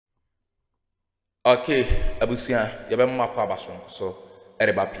Okay, abusia, yabemma kwa abason so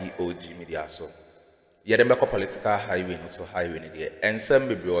ereba POG Media so. Yedembe political highway no so highway ni de ensem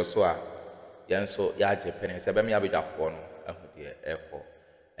bebre so a yenso ya je pene se bem ya bedwafo no ahu de eko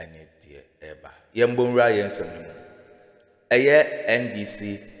ene de eba. Yembonwura yensem ni mu. Eye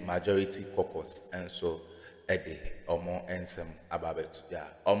NDC majority caucus enso ede omo ensem ababetu ya.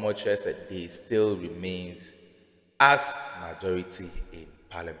 Omo chere say they still remains as majority in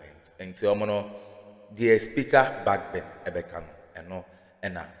parliament. Enti omo no the speaker back then ebeka no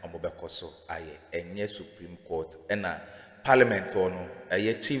ena omobeko so aye enye Supreme Court ena parliament ono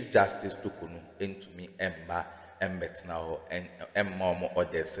aye Chief Justice tukunu entumi emba embetna ho emma omo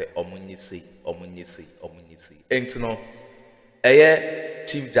odese omunyisi enti no aye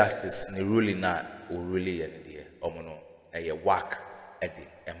Chief Justice ni ruling na o ruling ye de omo no aye Wack ede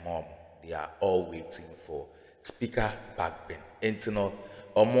emma they are all waiting for speaker back then enti no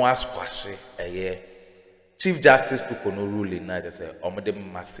omo askwashe aye Chief Justice Tukono ruling na just say omode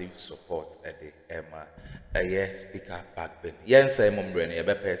massive support at the Emma a speaker back then. Yen say mumbre ne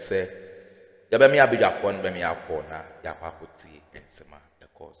be say ya be me abidwafo no be me akọ na ya papoti ensema the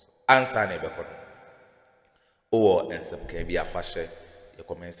cause. Answer na be kono. O ensem can be afashe the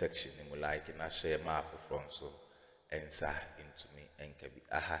comment section ni mu like na share ma from so answer into me and can be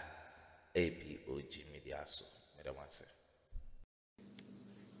aha POG Media so me da say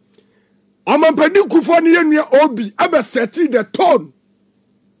Amampedi Akuffo ne yenua obi abeseti the tone.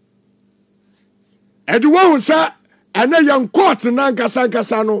 Edwo hu sa ene yan court na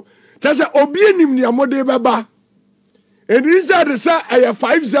nkasa no. Tese obi enim ne amode beba. Eni said say aye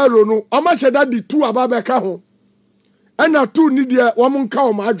 50 no. Oma cheda di 2 aba beka ho. Ena 2 ni de wo nka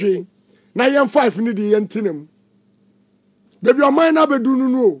o ma adwen. Na yen 5 ni de yen tinem. Baby oman na bedu no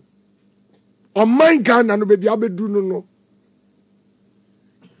no. Oman Ghana no baby abedu no no.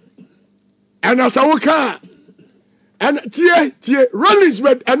 And as I walk out, and tie Rollins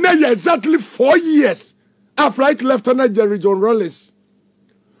went and now exactly 4 years after Right Lieutenant Jerry John Rollins.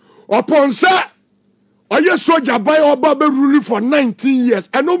 Upon sir, or your soldier by or Baba ruling for 19 years,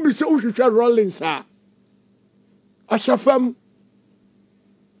 and no be so we shall Rollins, sir. I shall fam.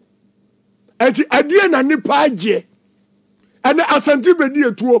 And the idea na ni paje, and the asante bedi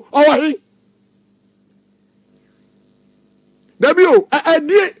etuo, oh Dabio,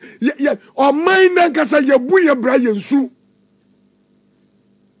 idea or mine kasa yabu ya bra yensu.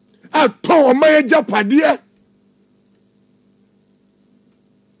 Ato my japade.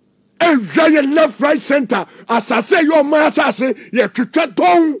 Every left right center as I say your man say ye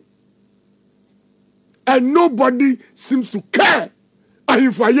twetwetong. And nobody seems to care.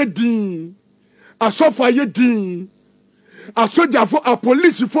 If I din, a sofa ye din, a soldier for a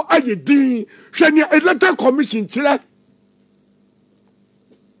police for a ye din, shania electoral commission chile.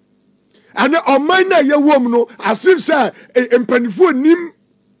 And on my na ye woman no as if say empanifo nim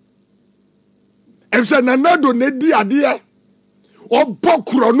e say nanado na di ade o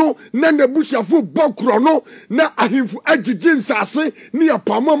bokro no na nebusiafo bokro no na ahimfu agigin sase ne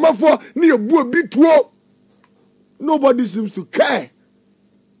yapamamafo ne yabu obi tuo. Nobody seems to care.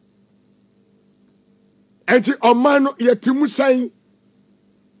 And on man no yetimu saying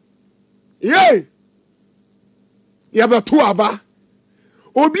ye beto aba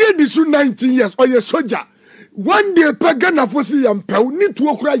Obi edisu 19 years or a soldier. One day pagana fosi yampew ni to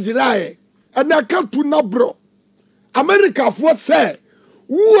okura jirae. And I come to na bro. America for say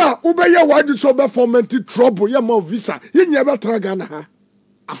wo ubeye wadi so be fomented trouble ya ma visa. Ye nyebe tragana ha.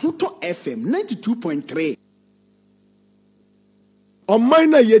 Ahuto FM 92.3. On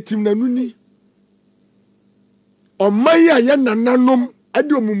mine yetim nanuni. On maya ye nananom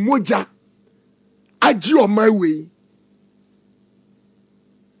ade omumoja. Aji on my way.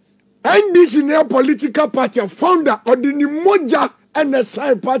 NDC near political party founder or the Nimoja and the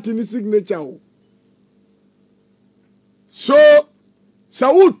sign party in signature. So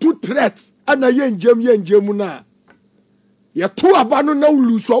two threats and a yen jemuna. Ya two abano na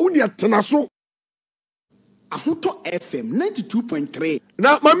uluso udi atanaso. Ahuto FM 92.3.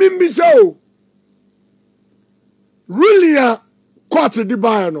 Na mamimbi so. Really a court di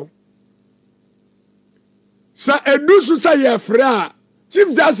bayano. Sa edusu sa ye fra.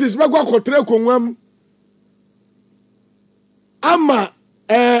 Chief Justice Magwa Kotre Kongwam Ama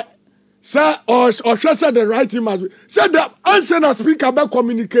sir or said the right thing must be said the answer na speaker about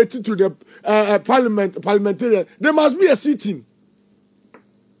communicating to the parliamentarian. There must be a sitting.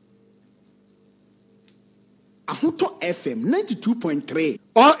 Ahuto FM 92.3.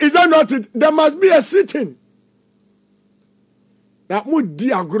 Or is that not it? There must be a sitting. That mood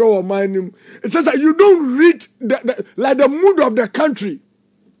dear grow or mind. It says that you don't read like the mood of the country.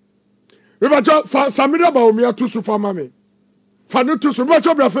 We bacho fa Samira Bawumia to so for mame. Fa no to so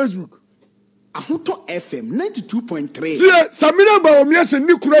bacho bra Facebook. Ahoto FM 92.3. Tie Samira Bawumia se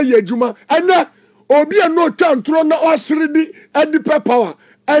ni kura ye adwuma. Ena obi a no twa ntro na osredi edipe power.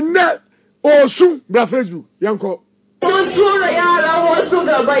 Ena osu bra Facebook. Yanko. Tura yara wasu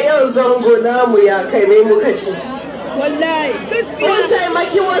gaba yau zango namu ya kai ne muka ci. Wallahi. Mun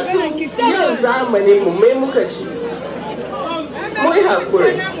taimaki wasu yau zamani mu mai muka ci. Mu yi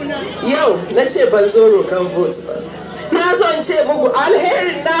hakuri. Yau na ce ban zo rokan vote ba. Na son ce muku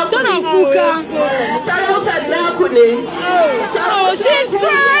alherin naku ne. Sarautar naku ne. Oh, she's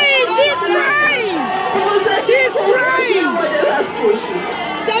crying. She's crying. She's crying.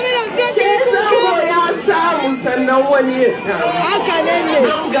 She zango ya samu sannan wani ya samu.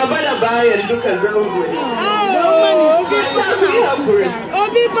 Don gaba da bayan duka zango ne. Yasa ku yi hakuri.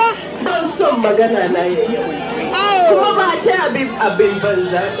 Ban son magana na yi. Kuma ba ce abin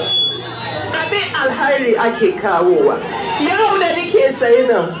banza ba. Abin alhari ake kawowa. Yau da nike sayi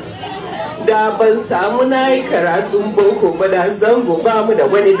nan. Da ban samu na yi karatun boko ba da zango ba mu da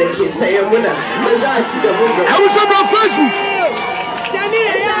wani da ke sayan muna. Ba za shi da mu ga. Hausa ba Facebook.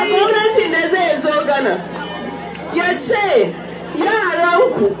 Gwamnati da zai zo gana ya ce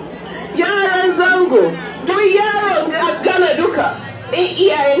yaran zango duk yaron gana duka in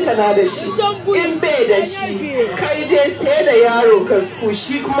iyayenka na da shi in bai da shi kai dai sai da yaro ka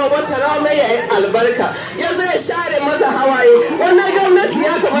shi kuma wata rana ya yi albarka ya zo ya share maka hawaye wannan gwamnati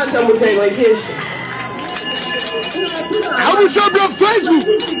ya kamata mu taimake shi. Hausa ba Facebook.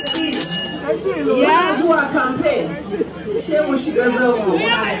 Ya zuwa campaign she mu shiga zango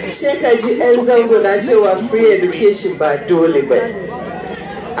she ka ji yan zango na cewa free education ba dole ba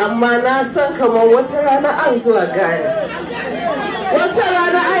amma na san kamar wata rana an zo a gane wata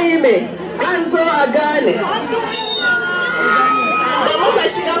rana an yi mai an zo a gane da muka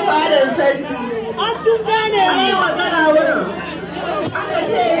shiga fadan sarki an yi magana wurin aka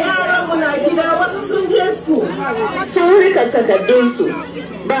ce yaranmu na gida wasu sun je school sun rika takardunsu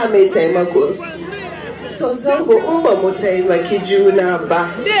ba mai taimako su to zango in ba mu taimaki juna ba.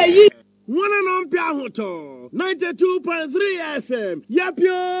 One and on Piahoto 92.3 FM.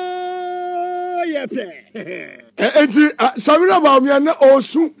 Yapio. Enti Samira Bawumia na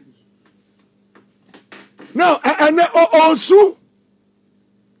osu. Now na osu.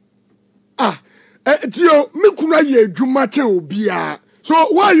 Tio me kuna ye adwuma che obia. So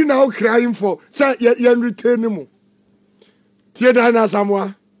why are you now crying for? Say you return mo. Tie da na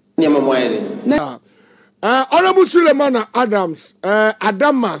Samoa. Honorable Suleiman Adams,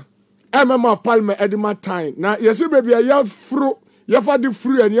 Adama, member of Parliament Edema Time. Now, yes, baby, I have fruit, you have the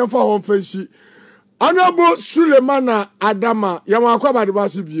fruit and you have home fancy. Honorable Suleiman Adama, you have a the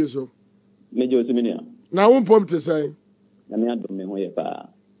Bassi Bieso. Major Siminia. Now, one point to say.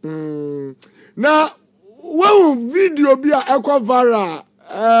 Now, one video be a echo vara,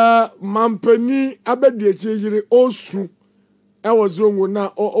 Mampeni, Abedi, Osu. I was wrong na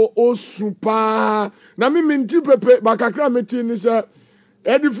o super na me minti pepe bakakra meti ni se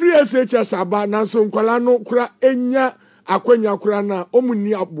e di free SHS aba na so nkwala no kura enya akwanya kura na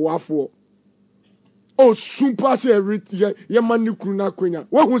omuni aboafo o super se ye mani kuru na akwanya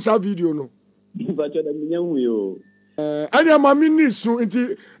wo hu sa video no ba cho da minyahu yo ani amami ni su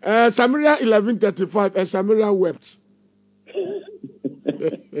nti Samira 1135 and Samira wept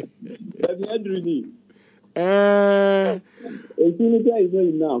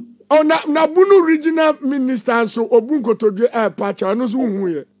Oh, na bunu regional minister so obunko to do pacha no so hu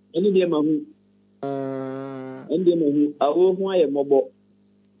ye. Eni de mahu. Awo hu aye mobo.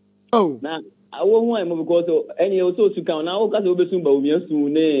 Oh. Na awo hu aye mobo because eni o so su kan na o ka so besu Bawumia su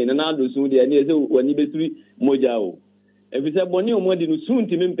ne na Addo su de eni se wani besuri moja o. Efi se boni o mo di no su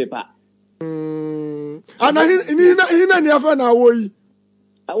ntimi mpepa. Ana hina ni afa na awo yi.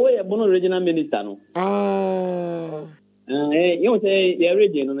 Awo ye bono regional minister no. You say your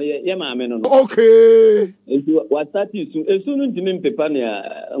region, your mamma. Okay. What that is soon to mean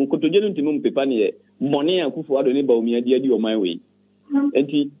Pepania, and Cotogen to Mum Pepania, Money and Akuffo Addo Bawumia, dear you my way.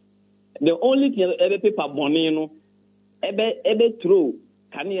 And the only thing ever paper Bonino, ever true,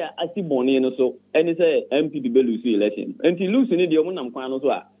 can you ask Bonino so, and it's a MP Belusi election. And he loses in the Omonam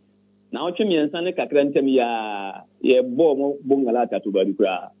Quanos. Now, Chimmy and Sane Cacrantemia, ye bomb Bongalata to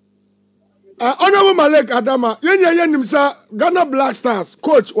Badukra. Honorable Malek Adama, yen sa Ghana Black Stars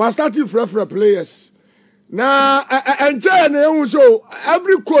coach was starting for players. Now, so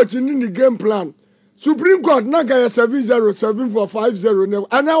every coach in the game plan. Supreme Court na gaya 7-0, 7-4, 5-0,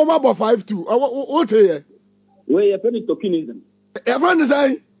 and now about 5-2. What here? We are very tokenism. Everyone is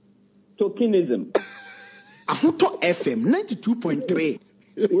I Ahoto FM 92.3.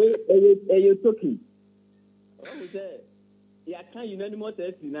 you talking. Ya kan unanimous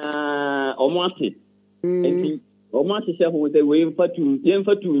na omwate. Enti omwate se ho say we mfatu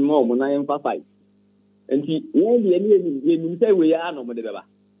mo na yemfa fight. Enti yen de ni say we ya no mo de beba.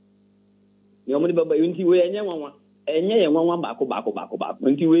 Ni omo de beba enti we enye nwanwa. Enye ye nwanwa baako.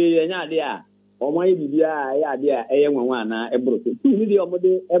 Enti we enya ade a omo ye bibia ya ade a eye nwanwa na ebro. Ni de omo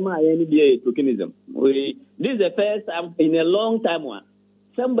de ema ye ni be tokenism. This is the first time in a long time one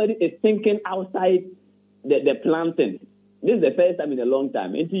somebody is thinking outside the planting. This is the first time in a long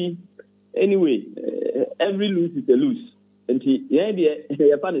time. Anyway, every lose is a lose.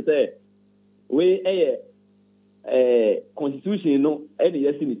 The funny say, we constitution no any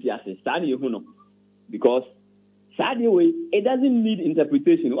yesterday study because study way it doesn't need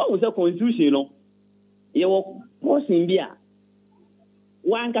interpretation. What was the constitution? No, you portion there.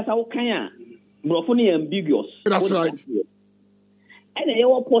 One kasa ukanya, brofuni ambiguous. That's right. And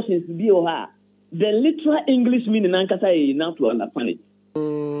your portions be her. The literal English meaning ankasa is enough to understand it.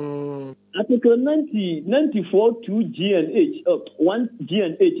 Article 94 2G and H, 1G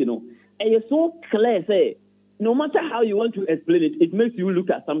and H, and it's so clear, say, no matter how you want to explain it, it makes you look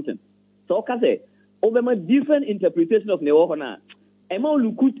at something. So, I say, over my different interpretation of Neohana, Emma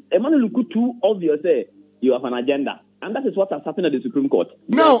look too obvious, say, you have an agenda. And that is what has happened at the Supreme Court.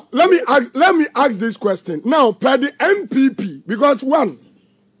 Now, let me ask this question. Now, per the MPP, because one,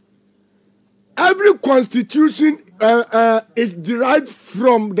 every constitution is derived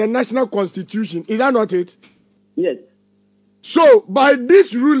from the national constitution. Is that not it? Yes. So, by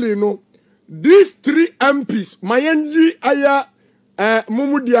this ruling, these three MPs, Mayenji, Aya,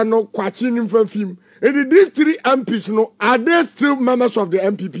 Mumudiano, Kwachin, Infam, and these three MPs, are they still members of the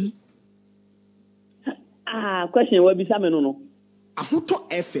MPP? Question will be some no. Akuffo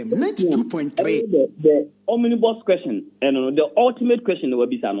FM 92.3. The omnibus question, the ultimate question will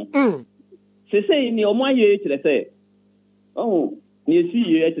be some. Say ni omo aye kire say. Oh, ni si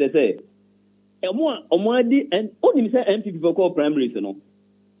ye kire say. Omo adi and only say MPP for call primaries no.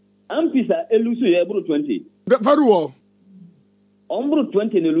 MPs are elusu ye bro 20. Very well. Ombro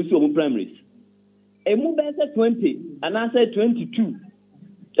 20 ni elusu omo primaries. Emu be say 20 and I say 22.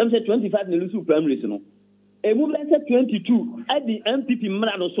 Some say 25 ni elusu primaries no. Emu be say 22 at the MPP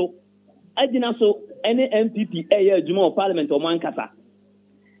mra no so. Adina so any MPP eye adwuma parliament o man kasa.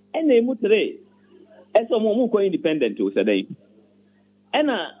 And emu today as omo ko independent o say dey.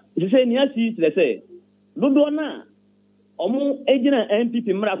 Ena you say ni asi say dodo na omo ejina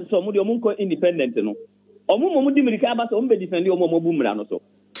MPP mra so omo de omo ko independent no. Omo di mirika aba so omo be defend omo bu mra no so.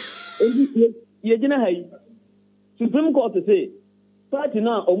 Eji ye jina hai Supreme Court say party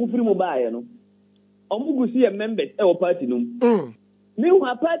na omo free mo baaye no. Omo gusi members e o party no. Me who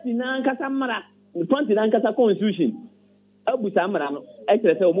party na nkasa mra, party na nkasa constitution. Abusa mra no. E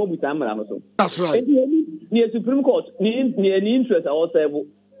kire say omo busa mra no so. That's right. Ni Supreme Court ni interest also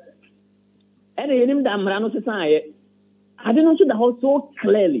and yenim da mra no sesan ye. I didn't know the house so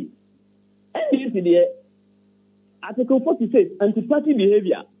clearly. And you see the Article 46 anti-party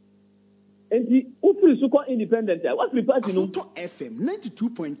behavior. And the Ufi Suko independent. What's the party no? Akuffo FM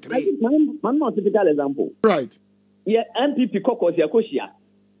 92.3. One more typical example. Right. Yeah, MPP Caucus Yakoshia.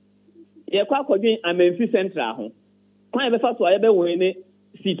 Yeah, Quaco I'm in Central home. Quite a fast to ever win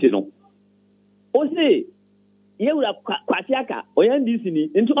seat no. O say, you will have Quatiaka or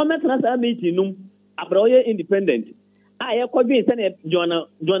NDC into a matter meeting abroad independent. I could be sent John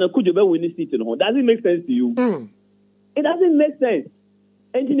Kujobe winning seat no. Does it make sense to you? It doesn't make sense.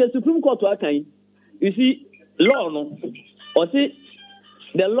 And in the Supreme Court, you see, law no, or say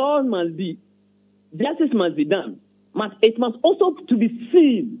the law must be, justice must be done. It must also to be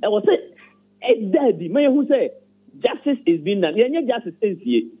seen. I will say, it's daddy. May who say justice is being done. Yeah, justice is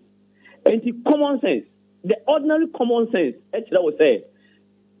here. And the common sense, the ordinary common sense, actually, I would say,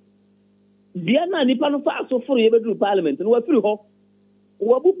 the other nipa no fa so for ebe do parliament no wa firi ho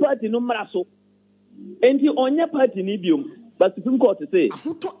wa bu party no mra so enti onye party ni biom but Supreme Court say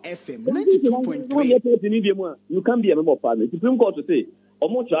Akuffo FM 92.3. You can be a member of parliament. Supreme Court say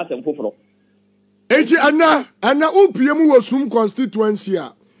omo try asem foforo Enti ana upiem wo sum constituency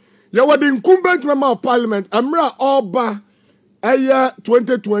a ye wo the incumbent member of parliament amra oba aya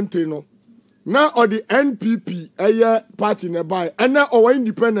 2020 no now or the NPP party nearby and now or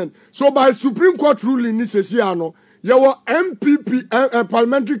independent. So by Supreme Court ruling this no your MPP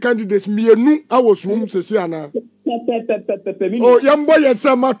parliamentary candidates mienu awosum sesiana. Oh yambo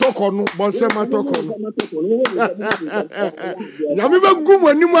yesema toko no bon sema toko no. Yami be gum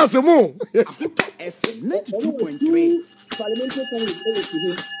anim asemo. Akuffo FM 92.3. parliamentary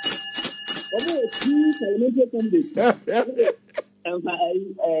candidate.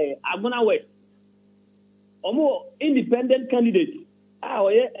 Agona West. Omo independent candidate.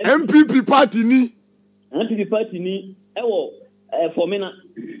 MPP party ni. MPP party ni. For me na.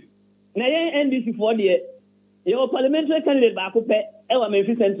 Na NDC for the your parliamentary candidate back up.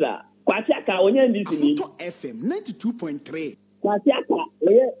 Memphis Central. Kwasiaka onye NDC ni. FM 92.3. Kwasiaka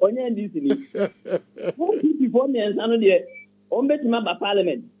onye NDC ni. MPP for me nsano de. Ombetima ba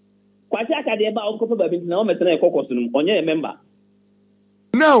parliament. Kwasiaka de ba onkopo ba binti na o metena Caucus no onye member.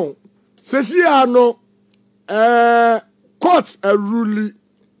 Now, Ceciano court a ruling.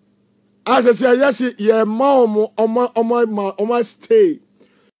 As I say, yes, yeah, mom, on my stay.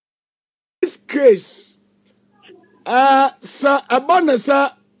 This case, sir,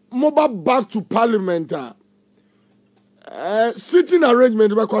 Abanesa mobile back to Parliament. Sitting arrangement,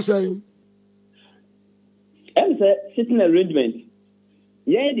 because saying. Sitting arrangement.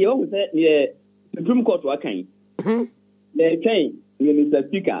 Yeah, the officer, yeah, Supreme Court was kind. The kind, Mr.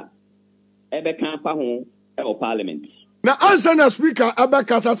 Speaker, ever can't home or Parliament. Now, answer the Speaker,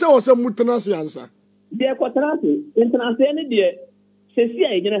 Abakas, I say, was a mutanasi answer. Dear Quaterati, international, dear, says,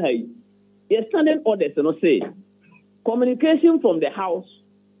 yeah, standing orders, and say, communication from the House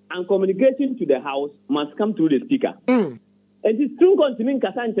and communication to the House must come through the Speaker. It is true, continuing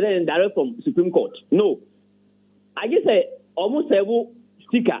Kassan and direct from Supreme Court. No. I guess almost every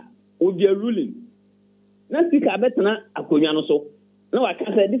Speaker would be a ruling. Now, Speaker, better not a Kunyano so. No, I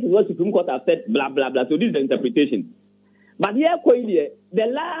can't say this is what Supreme Court has said, blah, blah, blah. So this is the interpretation. But here, the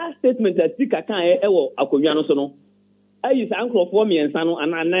last statement that Speaker can ever a Kunyano so no. I use Uncle for me and Sano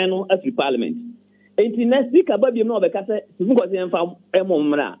and Anano as the Parliament. And the next Speaker, but you know, because Supreme Court and found a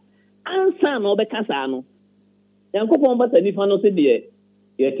momra. And Sano Becasano. Uncle Pomba and if I know said, yes,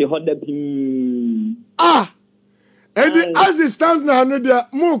 you hold the And as it stands now,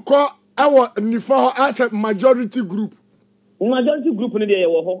 more call our Nifa as a majority group. Majority group in the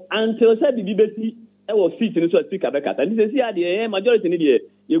until said the BBC was seat in the Speaker Beckett. And this is the majority in the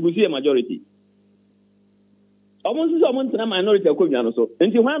you will see a majority. Almost someone to a minority of Kunyano so.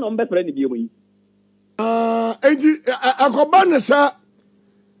 And you want on better any viewing. And Akroma,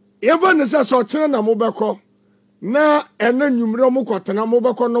 even as I saw China Mobako. Na ene numero mu kwatena mo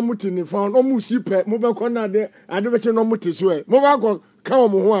be ko no muti ni fa no mu sipe mo be ko na de ade be che no muti so e mo ba ko ka o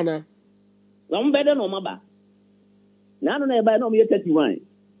mo ho ana na mo be de no maba na no na e ba no mo ye 31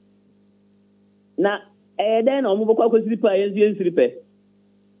 na de no mo be ko siripa yen siripe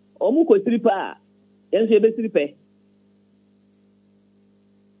o mu ko siripa yen se be siripe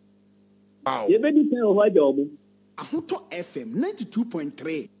wow ye be di ten o ho ajo mo Ahoto FM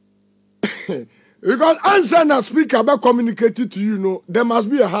 92.3. Because answer na Speaker about communicated to you, no, there must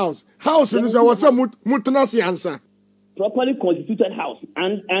be a house. House in was a mutanasi answer. Properly constituted house.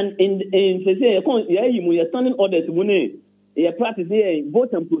 And in you're standing orders mune, you practice here,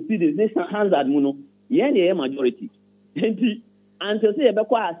 vote and proceedings, this hands at muno, yeah, majority. And to say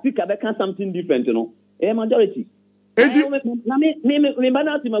about Speaker about something different, you know, a majority.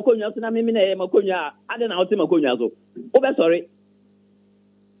 Sorry.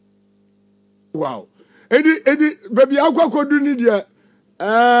 Wow. Eddie, baby, I could do need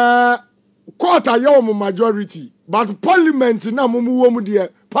court a young majority, but Parliament now mumu dear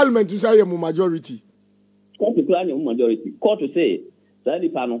Parliament is a majority. Court to plan your majority. Court to say that the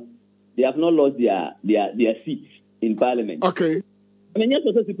panel they have not lost their seats in Parliament. Okay. I mean, yes,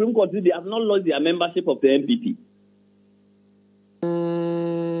 the Supreme Court they have not lost their membership of the MPP.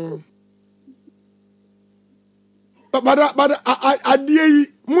 But I dear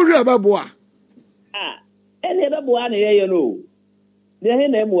Muria Baboa. Any other boy, you know, they're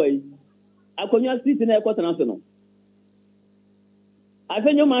in them way. I couldn't sit in a quarter national. I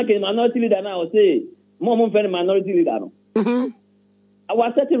think your market minority leader now say, more than minority leader. I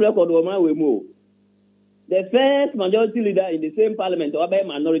was setting record of my way more. The first majority leader in the same parliament or by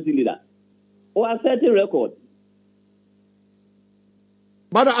minority leader. Or I set a record.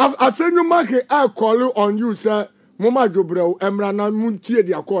 But I send you market, I call you on you, sir. Mama Jobrel, Emrana Muntie,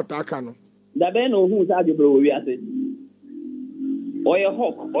 the court, Akano. The Ben who's arguable, we are saying. Or a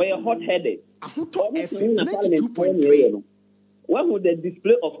hawk, or a hot headed. Ahoto FM 92.3. What would the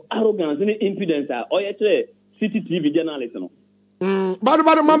display of arrogance and impudence are? Or a city TV journalism? But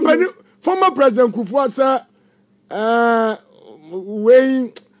man, former President Akuffo sir,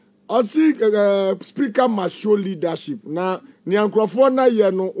 weighing, I see Speaker must show leadership. Now, Nyankrofo na ye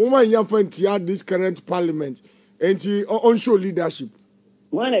no, woman yan this current parliament, and she on show leadership.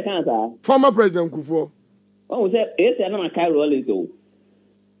 When I can't say former President Akuffo. Oh, say yes, I know my Kai Rollins. So,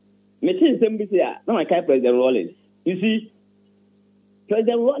 me say somebody say no my Kai President Rollins. You see,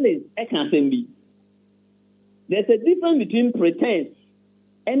 President Rollins, I can't say me. There's a difference between pretense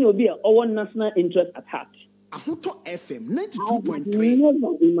and will be our national interest at heart. Akuffo FM 92.3.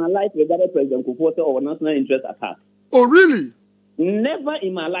 Never in my life regarded President Akuffo or national interest at heart. Oh, really? Never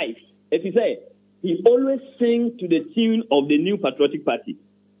in my life. If you say, he always sings to the tune of the New Patriotic Party.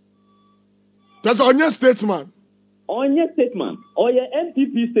 That's on your statement. On your statement, or your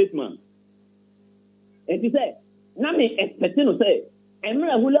MPP statement. And he said, Nami expecting to say,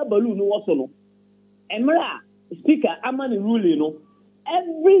 Emra hula balloon no also no. Emra speaker amani ruling no.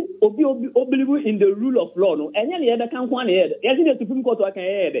 Every obi in the rule of law no. Any other can one head. Yes, the Supreme Court can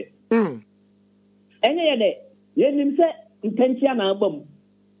hear it. Any other. Yes, him say intention album.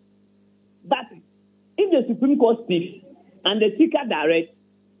 But if the Supreme Court speaks and the speaker directs,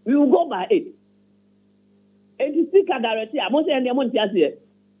 we will go by it. And the speaker directs, I must say, and the amount here.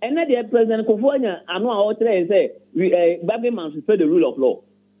 And then the President Kofoanya, I know how to say, Babin must respect the rule of law.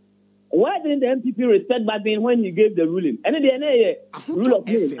 Why didn't the MPP respect Babin when he gave the ruling? And then the rule of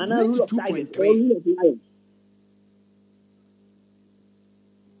law and a rule of tigers, or rule of lions.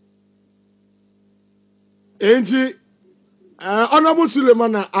 Enti, Honorable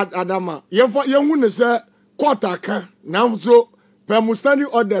Suleiman Adama, you say quarter can now so per standing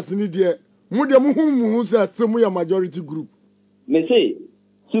orders in the Mudemuhu says some majority group. May say,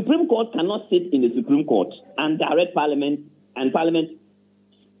 Supreme Court cannot sit in the Supreme Court and direct Parliament and Parliament.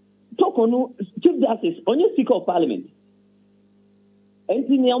 Talk on Chief Justice on your Speaker of Parliament. And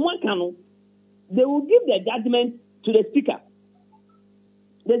in Yamakano, they will give their judgment to the Speaker.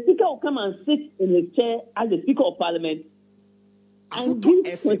 The Speaker will come and sit in his chair as the Speaker of Parliament and give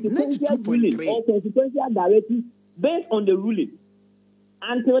consequential ruling or consequential directive based on the ruling.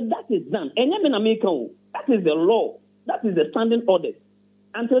 Until that is done, and that is the law, that is the standing order.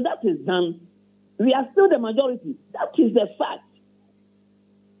 Until that is done, we are still the majority. That is the fact.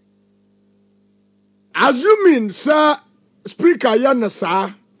 Assuming, sir, Speaker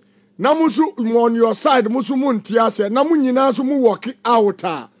Yanasa, Namusu on your side, Musumuntia said, Namunina Sumu walking out.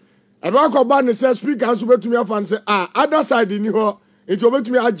 About Obani says, Speaker has to me and say, other side in your, it will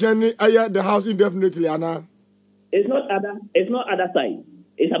to me a journey, the house indefinitely, Anna. It's not other side.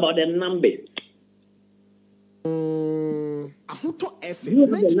 It's about the numbers. Akuffo FM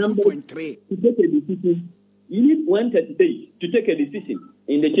 92.3. To take a decision, you need 138 to take a decision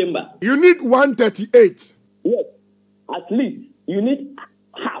in the chamber. You need 138. Yes, at least you need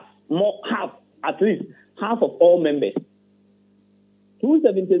at least half of all members.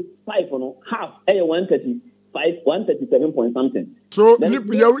 275 half, 137 point something. So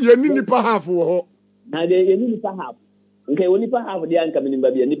you need half. Now you need half. Okay, we need half the income in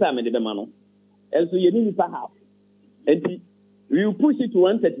Babia, Nipa made the man. And so you need half. And we will push it to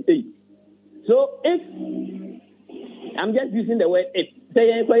 138. So if I'm just using the word if,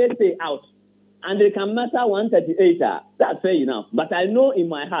 say out, and they can matter 138, that's fair enough. But I know in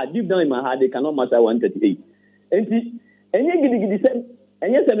my heart, deep down in my heart, they cannot matter 138. And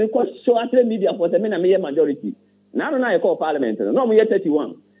yes, I mean, social media for the men a majority. Now I call Parliament. No, we are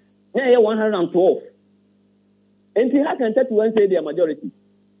 31. Yeah, 112. And how can 31 say they are majority?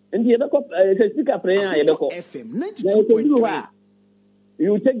 And the other speaker prayer,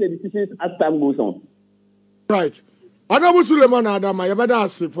 you take the decisions as time goes on. Right. Honorable Suleiman Adama, you better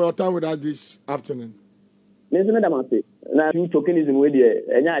ask for your time with us this afternoon. You tokenism with you,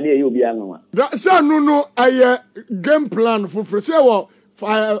 and idea you'll be angry. Sir, no, I game plan for say what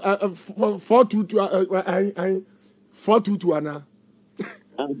 4-2-2 4-2-2 Anna.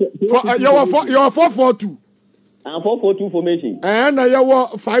 You are 4-4-2. And 4-4-2 formation. And you were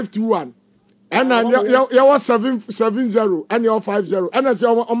 5-2-1. And you were 7-0. And you are 5-0. And I say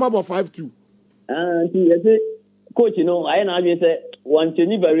I'm about 5-2. And you say, Coach, you know, I know you say one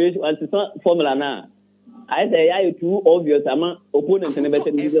change variation, one formula now. I say I too obvious. I'm an opponent and a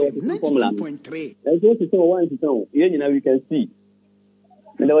better formula. That's what you say. One to know. You know, we can see.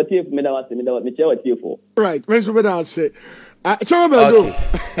 Right. When you better say, okay.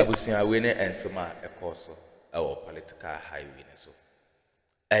 I was saying I win it and some course. Our political highway so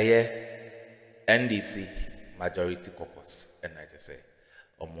NDC majority caucus and I just say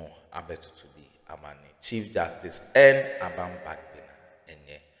more abeto to be amani Chief Justice and Abam Bagbina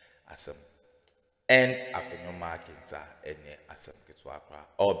enye asem and afenyo markings enye asem kitwakra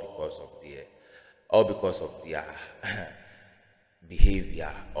all because of their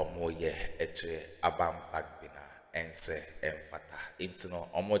behavior or more eche Abam Bagbina and say enfata intino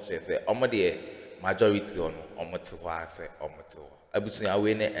omoche say omode majority on omotiwa say omotiwa abutu ya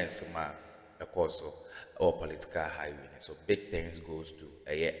we ne ensema ekoso or political highway so big things goes to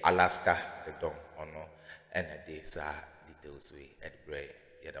Alaska the don ono and a day sa details we at bray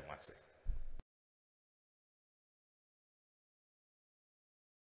yadamase